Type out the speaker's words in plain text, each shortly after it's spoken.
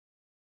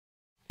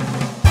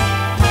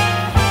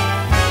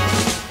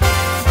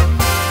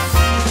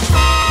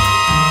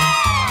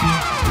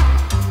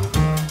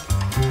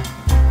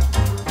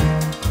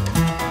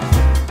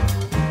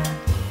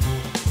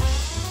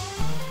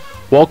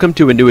Welcome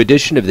to a new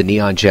edition of the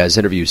Neon Jazz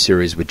interview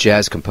series with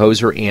jazz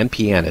composer and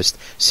pianist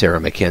Sarah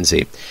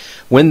Mckenzie.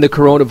 When the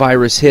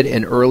coronavirus hit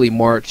in early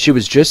March, she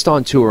was just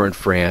on tour in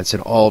France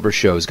and all of her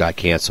shows got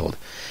canceled.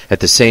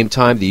 At the same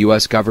time, the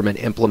U.S. government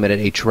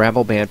implemented a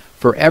travel ban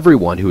for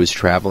everyone who was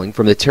traveling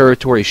from the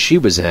territory she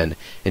was in,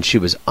 and she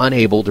was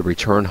unable to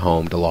return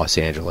home to Los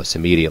Angeles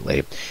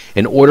immediately.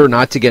 In order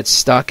not to get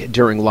stuck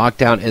during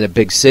lockdown in a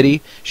big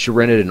city, she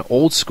rented an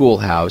old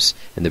schoolhouse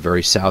in the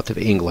very south of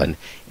England,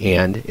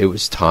 and it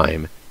was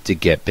time to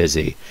get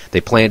busy.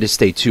 They planned to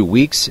stay 2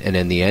 weeks, and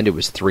in the end it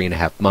was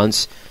 3.5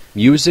 months.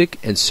 Music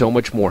and so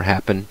much more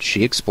happened,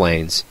 she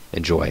explains.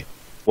 Enjoy.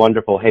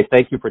 Wonderful. Hey,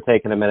 thank you for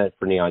taking a minute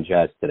for Neon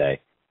Jazz today.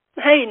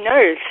 Hey,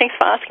 no, thanks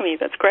for asking me.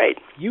 That's great.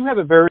 You have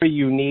a very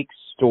unique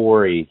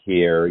story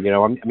here.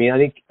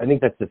 I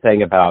think that's the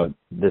thing about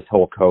this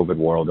whole COVID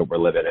world that we're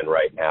living in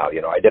right now.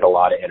 I did a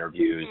lot of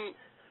interviews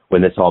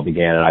when this all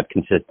began, and I've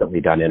consistently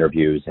done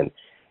interviews. And,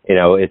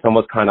 it's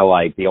almost kind of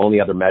like the only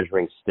other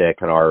measuring stick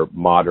in our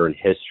modern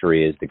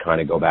history is to kind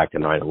of go back to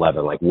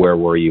 9/11. Like, where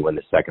were you when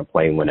the second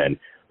plane went in?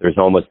 There's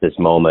almost this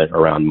moment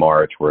around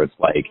March where it's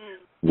like,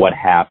 what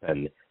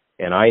happened?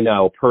 And I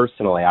know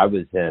personally, I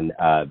was in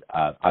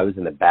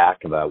the back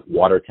of a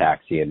water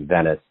taxi in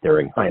Venice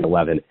during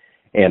 9/11,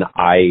 and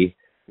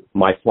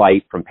my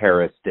flight from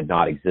Paris did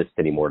not exist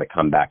anymore to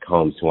come back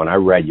home. So when I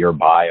read your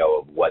bio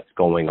of what's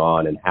going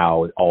on and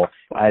how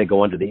I had to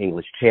go under the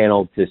English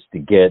Channel just to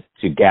get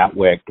to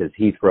Gatwick because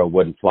Heathrow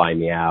wouldn't fly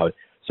me out.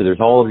 So there's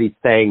all of these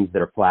things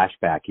that are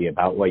flashbacky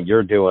about what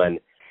you're doing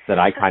that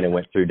I kind of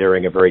went through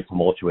during a very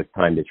tumultuous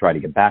time to try to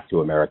get back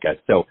to America.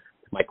 So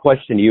my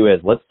question to you is,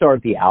 let's start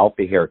at the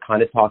Alpha here.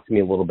 Kind of talk to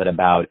me a little bit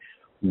about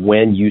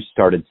when you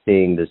started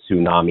seeing the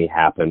tsunami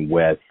happen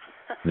with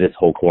this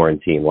whole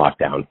quarantine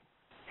lockdown.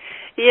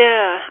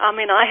 Yeah,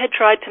 I had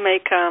tried to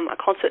make a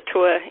concert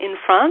tour in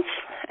France,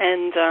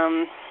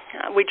 and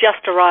we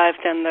just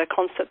arrived, and the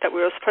concert that we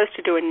were supposed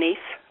to do in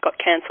Nice got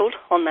cancelled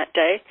on that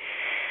day.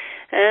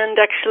 And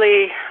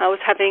actually, I was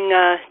having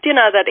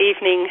dinner that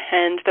evening,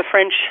 and the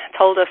French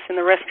told us in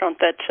the restaurant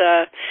that,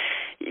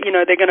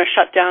 they're going to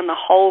shut down the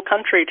whole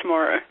country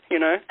tomorrow,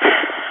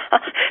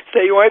 So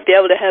you won't be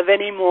able to have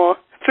any more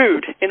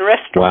food in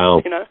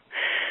restaurants, Wow.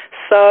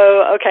 So,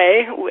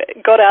 okay, we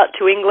got out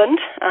to England,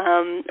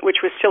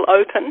 which was still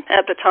open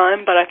at the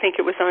time, but I think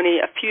it was only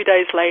a few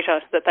days later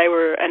that they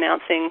were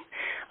announcing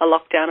a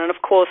lockdown. And,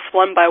 of course,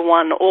 one by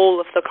one, all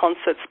of the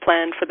concerts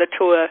planned for the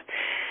tour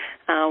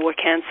were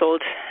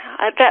cancelled.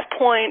 At that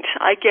point,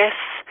 I guess,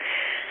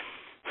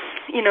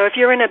 if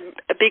you're in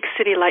a big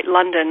city like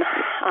London,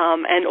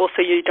 and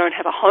also you don't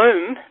have a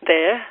home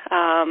there,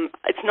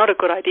 it's not a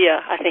good idea,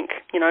 I think,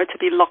 to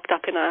be locked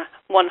up in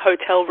one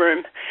hotel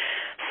room.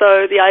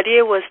 So the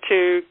idea was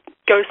to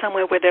go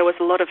somewhere where there was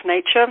a lot of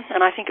nature, and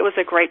I think it was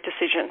a great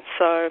decision.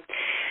 So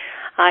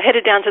I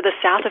headed down to the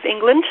south of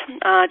England,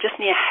 just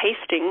near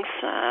Hastings,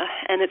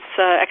 and it's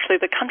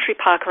actually the country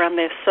park around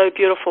there is so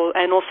beautiful,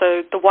 and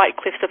also the White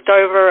Cliffs of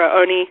Dover are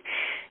only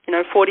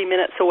 40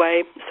 minutes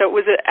away. So it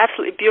was an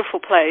absolutely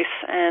beautiful place,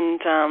 and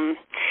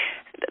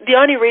the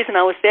only reason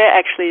I was there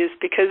actually is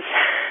because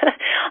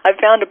I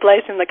found a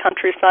place in the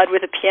countryside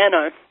with a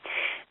piano.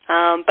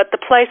 But the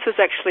place was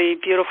actually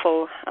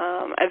beautiful,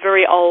 a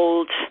very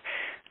old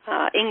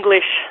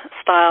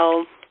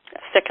English-style,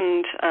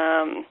 second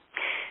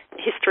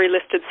history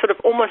listed, sort of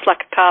almost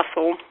like a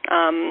castle,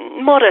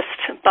 modest,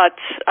 but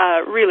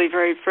really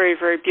very, very,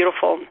 very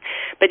beautiful.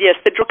 But yes,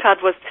 the draw card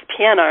was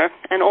piano,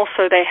 and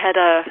also they had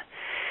a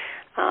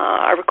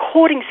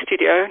recording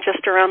studio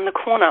just around the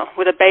corner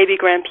with a baby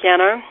grand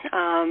piano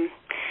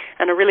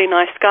and a really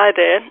nice guy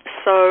there.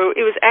 So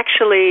it was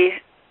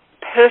actually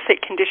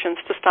perfect conditions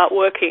to start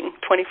working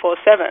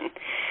 24/7.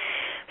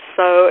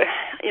 So,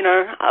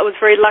 I was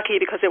very lucky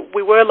because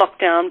we were locked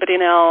down, but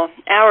in our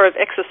hour of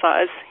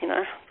exercise,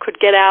 could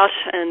get out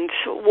and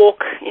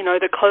walk,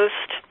 the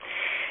coast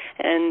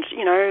and,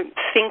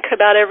 think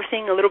about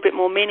everything a little bit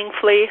more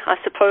meaningfully, I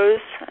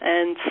suppose,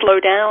 and slow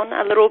down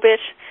a little bit,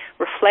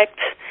 reflect,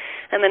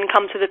 and then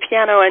come to the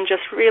piano and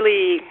just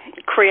really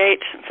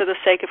create for the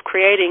sake of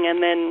creating,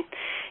 and then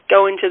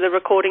go into the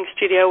recording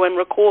studio and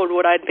record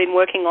what I'd been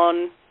working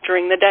on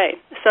during the day.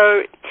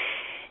 So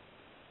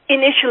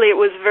initially it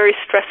was a very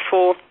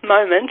stressful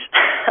moment,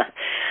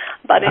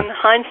 but in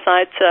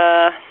hindsight,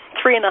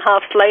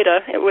 3.5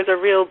 later, it was a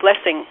real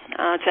blessing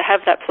to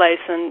have that place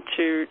and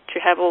to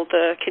have all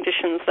the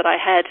conditions that I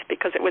had,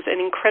 because it was an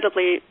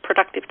incredibly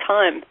productive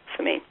time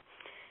for me.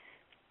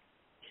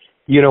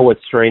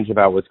 What's strange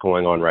about what's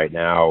going on right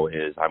now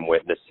is I'm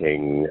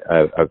witnessing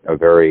a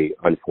very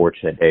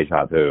unfortunate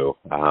deja vu.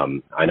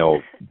 I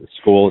know the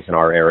schools in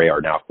our area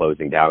are now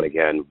closing down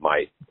again.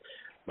 My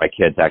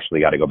kids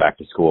actually got to go back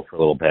to school for a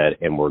little bit,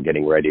 and we're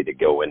getting ready to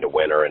go into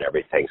winter, and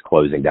everything's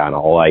closing down.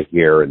 All I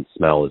hear and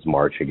smell is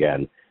March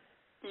again.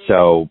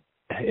 So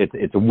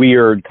it's a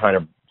weird kind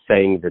of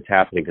thing that's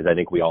happening, because I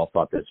think we all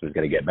thought this was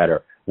going to get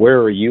better. Where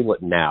are you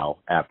now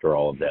after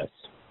all of this?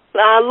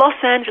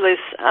 Los Angeles,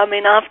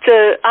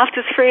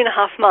 after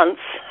 3.5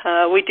 months,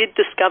 we did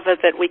discover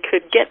that we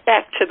could get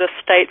back to the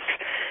States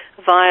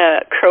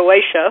via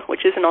Croatia,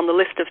 which isn't on the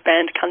list of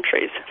banned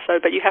countries. So,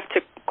 but you have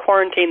to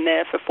quarantine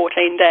there for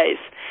 14 days.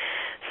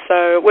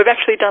 So we've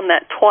actually done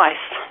that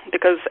twice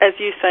because, as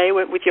you say,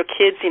 with your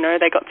kids, you know,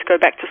 they got to go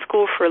back to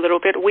school for a little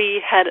bit. We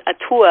had a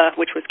tour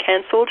which was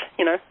cancelled,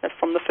 you know,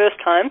 from the first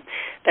time.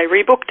 They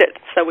rebooked it,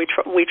 so we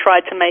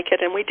tried to make it,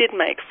 and we did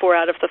make 4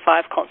 out of the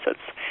 5 concerts.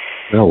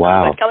 Oh,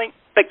 wow.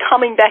 But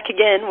coming back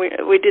again,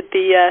 we did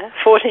the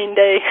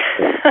 14-day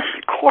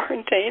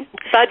quarantine.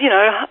 But, you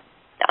know,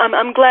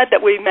 I'm glad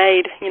that we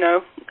made, you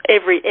know,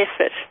 every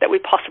effort that we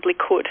possibly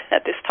could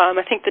at this time.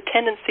 I think the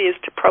tendency is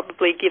to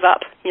probably give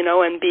up, you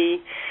know, and be,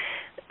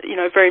 you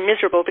know, very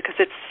miserable because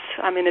it's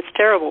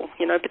terrible,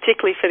 you know,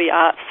 particularly for the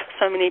arts.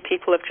 So many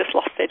people have just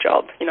lost their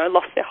job, you know,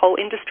 lost their whole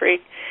industry.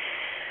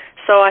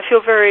 So I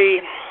feel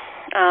very,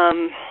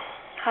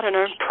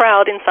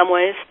 proud in some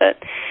ways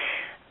that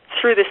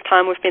through this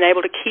time we've been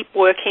able to keep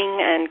working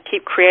and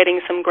keep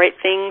creating some great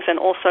things, and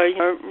also, you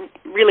know,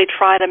 really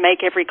try to make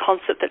every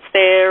concert that's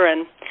there.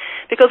 And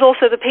because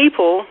also the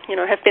people, you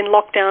know, have been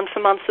locked down for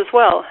months as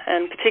well,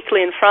 and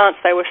particularly in France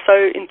they were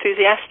so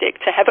enthusiastic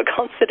to have a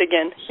concert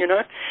again, you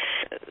know.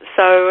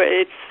 So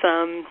it's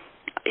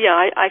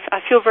I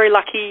feel very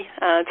lucky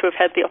to have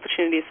had the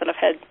opportunities that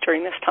I've had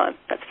during this time,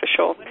 that's for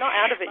sure. We're not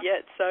out of it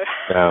yet, so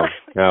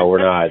No,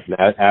 we're not.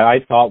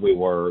 I thought we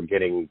were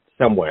getting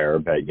somewhere,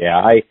 but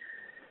yeah,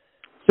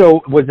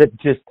 So was it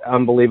just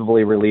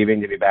unbelievably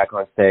relieving to be back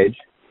on stage?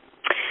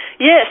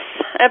 Yes,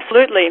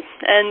 absolutely.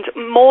 And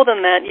more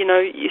than that, you know,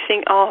 you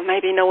think, oh,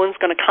 maybe no one's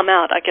going to come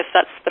out. I guess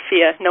that's the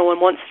fear. No one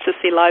wants to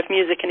see live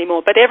music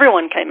anymore. But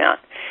everyone came out.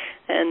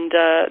 And,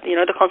 you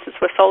know, the concerts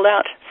were sold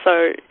out. So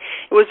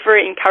it was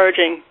very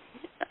encouraging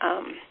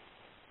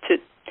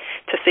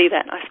to see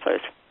that, I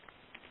suppose.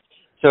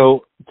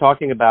 So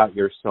talking about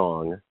your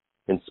song,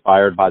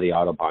 Inspired by the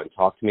Autobahn,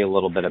 talk to me a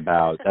little bit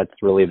about, that's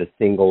really the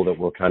single that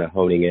we're kind of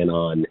honing in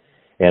on.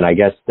 And I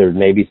guess there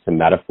may be some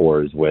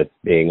metaphors with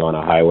being on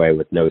a highway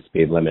with no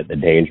speed limit, the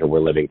danger we're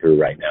living through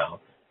right now.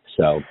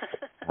 So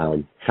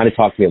kind of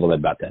talk to me a little bit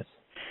about this.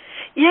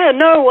 Yeah,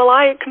 no, well,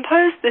 I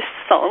composed this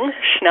song,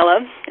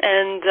 Schneller,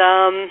 and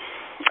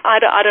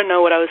I don't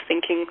know what I was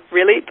thinking,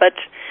 really, but,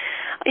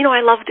 you know,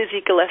 I love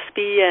Dizzy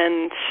Gillespie,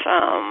 and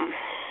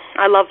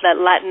I love that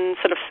Latin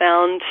sort of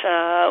sound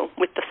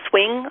with the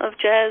swing of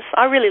jazz.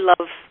 I really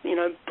love, you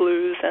know,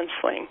 blues and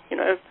swing. You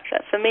know,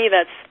 for me,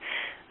 that's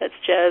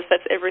jazz.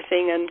 That's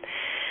everything. And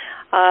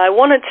I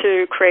wanted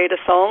to create a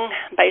song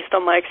based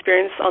on my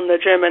experience on the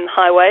German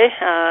highway.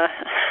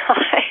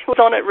 I was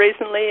on it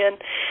recently,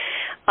 and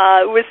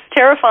it was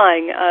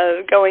terrifying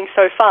going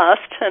so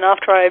fast. And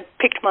after I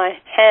picked my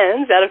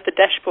hands out of the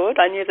dashboard,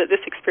 I knew that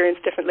this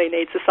experience definitely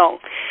needs a song.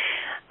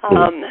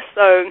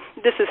 So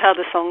this is how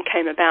the song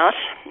came about,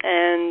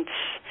 and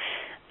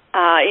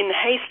in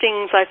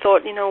Hastings I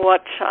thought, you know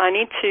what,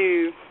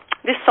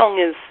 this song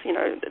is, you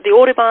know, the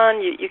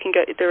Autobahn, you can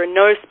go, there are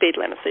no speed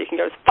limits, so you can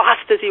go as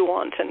fast as you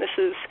want, and this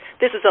is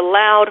a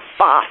loud,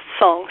 fast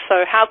song,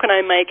 so how can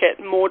I make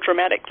it more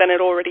dramatic than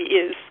it already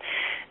is?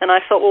 And I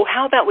thought, well,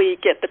 how about we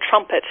get the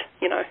trumpet,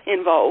 you know,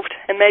 involved,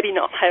 and maybe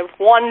not have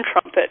one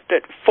trumpet,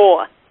 but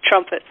 4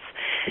 trumpets,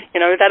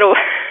 you know, that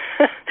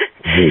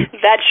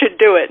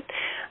should do it.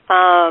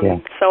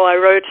 So I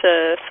wrote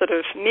a sort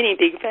of mini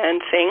big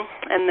band thing,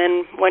 and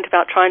then went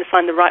about trying to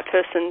find the right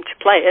person to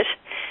play it,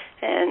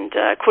 and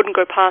couldn't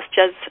go past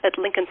Jazz at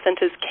Lincoln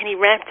Centre's Kenny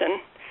Rampton,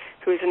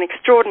 who is an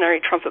extraordinary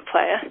trumpet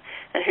player,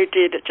 and who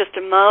did just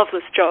a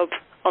marvellous job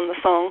on the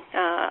song,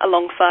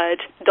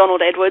 alongside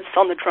Donald Edwards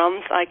on the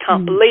drums. I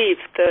can't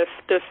believe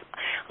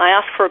I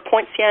asked for a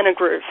poinciana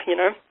groove, you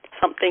know,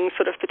 something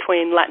sort of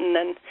between Latin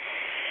and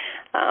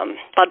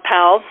Bud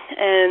Powell,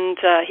 and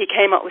he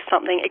came up with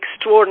something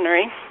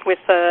extraordinary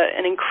with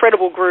an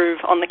incredible groove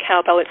on the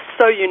cowbell. It's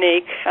so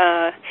unique,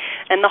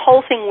 and the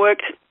whole thing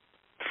worked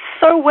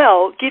so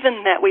well,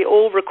 given that we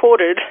all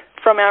recorded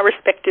from our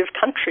respective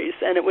countries,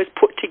 and it was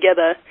put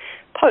together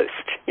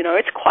post. You know,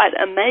 it's quite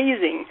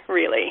amazing,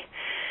 really.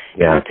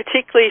 Yeah.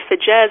 Particularly for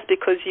jazz,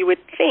 because you would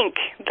think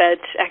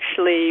that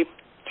actually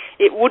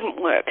it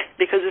wouldn't work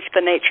because of the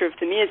nature of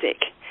the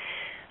music.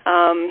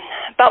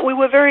 But we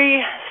were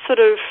very sort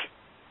of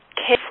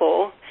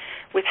careful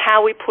with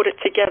how we put it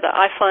together.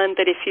 I find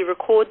that if you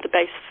record the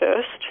bass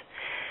first,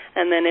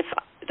 and then if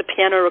the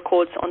piano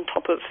records on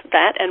top of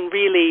that and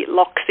really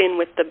locks in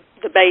with the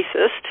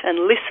bassist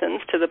and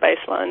listens to the bass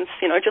lines,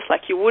 you know, just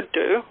like you would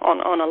do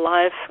on a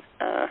live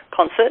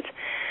concert.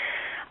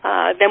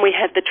 Then we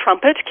had the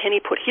trumpet. Kenny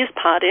put his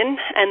part in,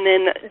 and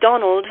then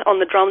Donald on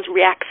the drums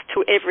reacts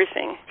to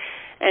everything.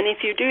 And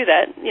if you do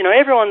that, you know,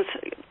 everyone's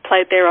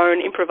played their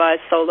own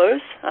improvised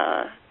solos,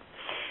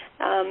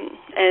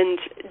 and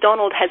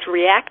Donald has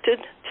reacted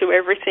to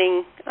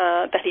everything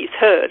that he's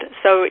heard.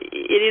 So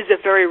it is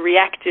a very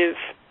reactive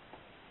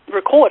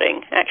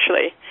recording,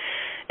 actually.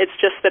 It's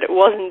just that it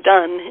wasn't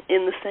done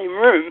in the same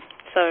room.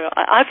 So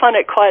I find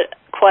it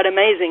quite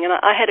amazing, and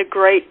I had a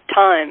great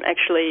time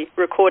actually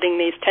recording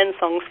these 10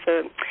 songs.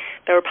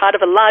 They were part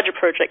of a larger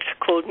project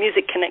called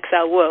Music Connects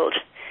Our World,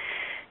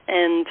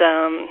 and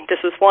this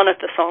was one of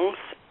the songs.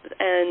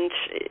 and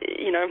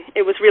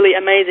it was really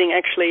amazing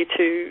actually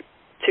to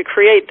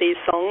create these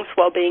songs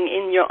while being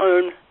in your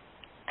own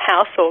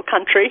house or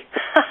country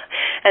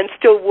and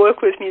still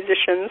work with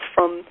musicians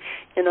from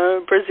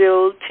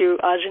Brazil to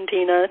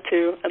Argentina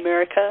to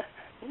America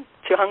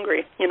to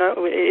Hungary.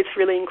 It's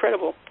really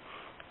incredible.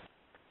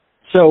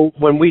 So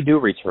when we do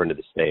return to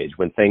the stage,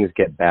 when things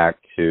get back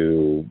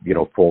to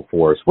full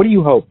force, what do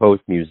you hope both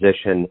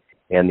musician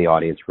and the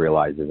audience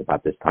realizes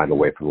about this time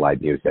away from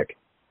live music?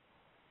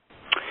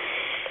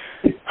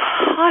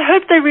 I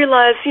hope they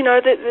realize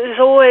that there's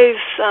always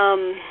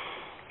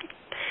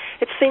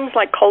it seems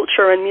like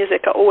culture and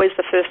music are always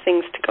the first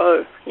things to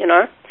go,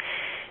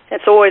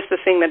 It's always the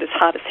thing that is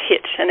hardest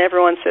hit, and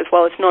everyone says,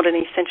 well, it's not an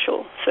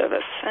essential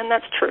service, and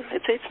that's true.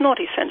 It's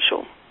not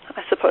essential,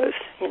 I suppose.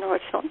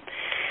 It's not.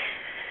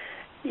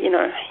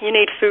 You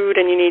need food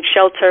and you need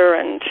shelter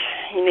and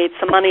you need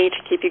some money to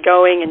keep you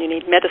going and you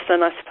need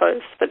medicine, I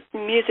suppose. But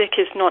music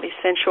is not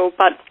essential,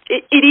 but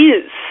it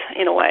is,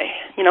 in a way.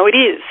 It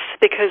is,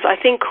 because I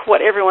think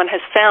what everyone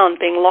has found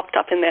being locked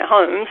up in their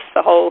homes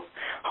the whole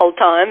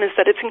time is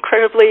that it's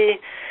incredibly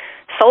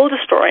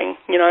soul-destroying,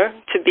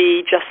 to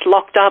be just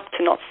locked up,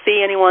 to not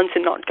see anyone, to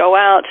not go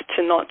out,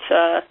 to not,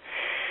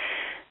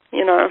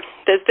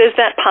 there's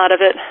that part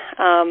of it.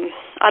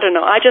 I don't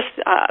know.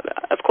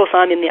 Of course,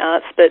 I'm in the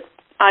arts, but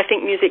I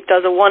think music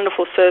does a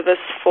wonderful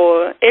service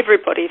for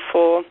everybody,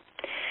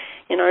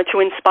 to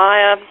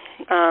inspire,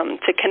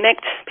 to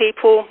connect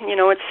people.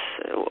 It's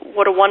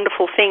what a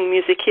wonderful thing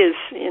music is.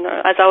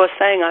 As I was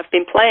saying, I've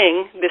been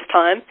playing this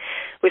time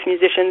with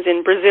musicians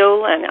in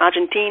Brazil and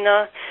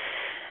Argentina,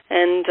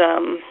 and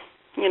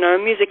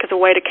music is a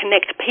way to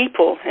connect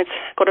people. It's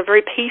got a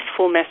very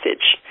peaceful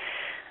message,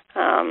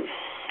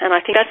 and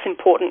I think that's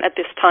important at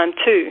this time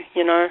too.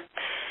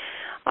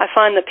 I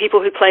find that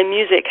people who play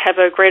music have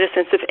a greater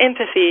sense of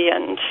empathy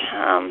and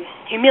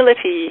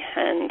humility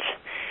and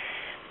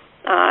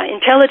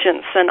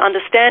intelligence and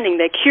understanding.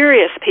 They're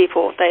curious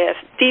people. They are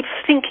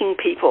deep-thinking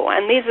people,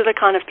 and these are the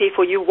kind of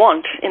people you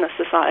want in a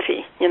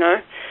society,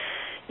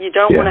 You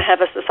don't want to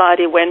have a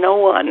society where no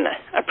one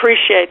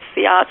appreciates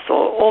the arts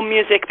or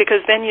music,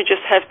 because then you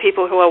just have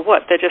people who are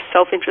They're just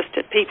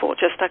self-interested people.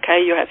 Just, okay,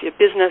 you have your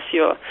business,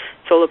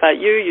 it's all about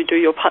you, you do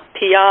your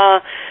PR,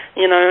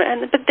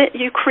 but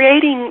you're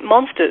creating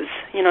monsters.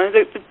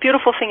 The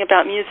beautiful thing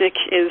about music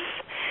is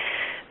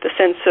the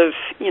sense of,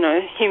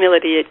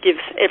 humility it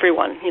gives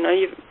everyone.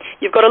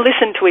 You've got to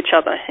listen to each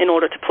other in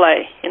order to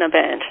play in a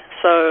band.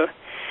 So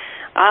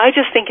I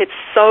just think it's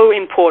so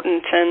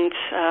important, and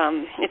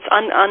it's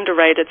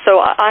underrated. So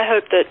I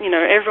hope that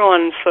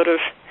everyone sort of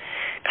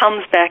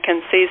comes back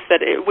and sees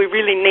that we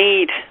really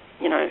need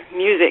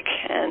music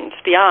and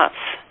the arts,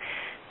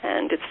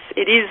 and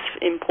it is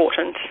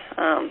important.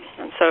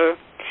 And so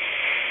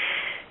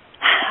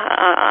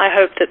I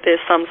hope that there's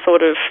some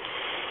sort of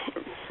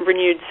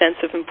renewed sense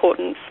of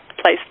importance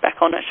placed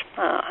back on it.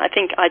 I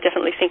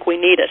definitely think we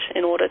need it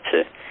in order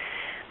to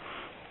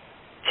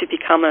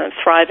become a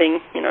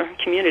thriving,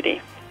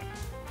 community.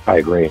 I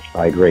agree.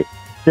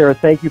 Sarah,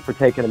 thank you for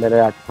taking a minute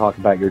out to talk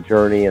about your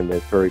journey in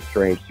this very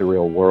strange,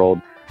 surreal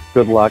world.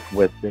 Good luck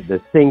with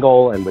the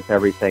single and with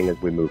everything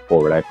as we move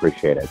forward. I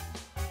appreciate it.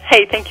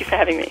 Hey, thank you for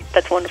having me.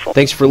 That's wonderful.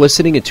 Thanks for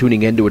listening and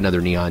tuning in to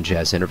another Neon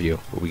Jazz interview,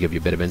 where we give you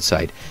a bit of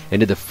insight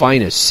into the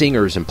finest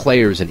singers and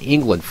players in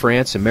England,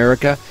 France,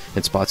 America,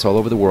 and spots all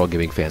over the world,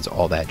 giving fans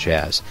all that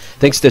jazz.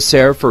 Thanks to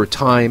Sarah for her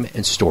time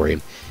and story.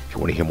 If you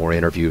want to hear more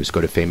interviews,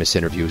 go to Famous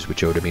Interviews with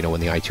Joe Domino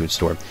in the iTunes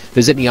Store.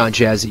 Visit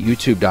neonjazz at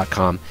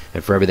youtube.com,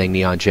 and for everything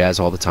Neon Jazz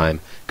all the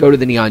time, go to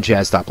the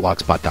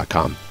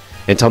neonjazz.blogspot.com.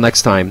 Until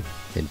next time,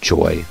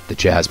 enjoy the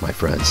jazz, my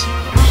friends.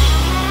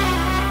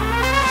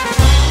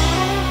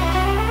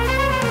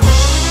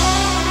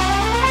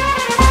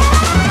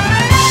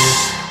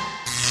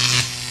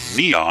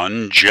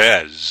 Neon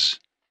Jazz.